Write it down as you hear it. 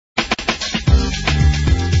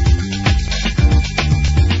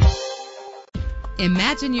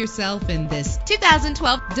Imagine yourself in this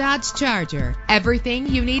 2012 Dodge Charger. Everything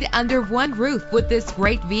you need under one roof with this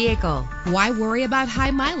great vehicle. Why worry about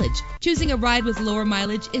high mileage? Choosing a ride with lower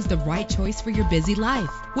mileage is the right choice for your busy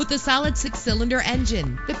life. With a solid 6-cylinder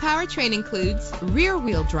engine, the powertrain includes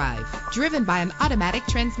rear-wheel drive, driven by an automatic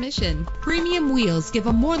transmission. Premium wheels give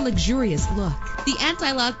a more luxurious look. The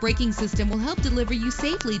anti-lock braking system will help deliver you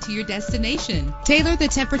safely to your destination. Tailor the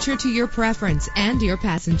temperature to your preference and your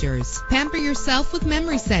passengers. Pamper yourself with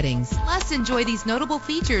memory settings. Plus, enjoy these notable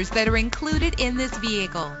features that are included in this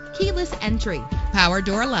vehicle: keyless entry, power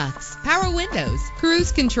door locks, power windows,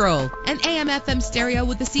 cruise control, an AM/FM stereo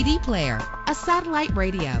with a CD player, a satellite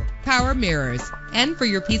radio, power mirrors. And for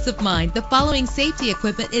your peace of mind, the following safety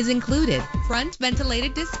equipment is included: front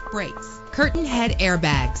ventilated disc brakes, curtain head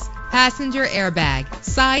airbags, passenger airbag,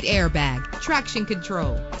 side airbag, traction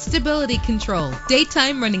control, stability control,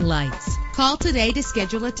 daytime running lights. Call today to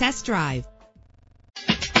schedule a test drive.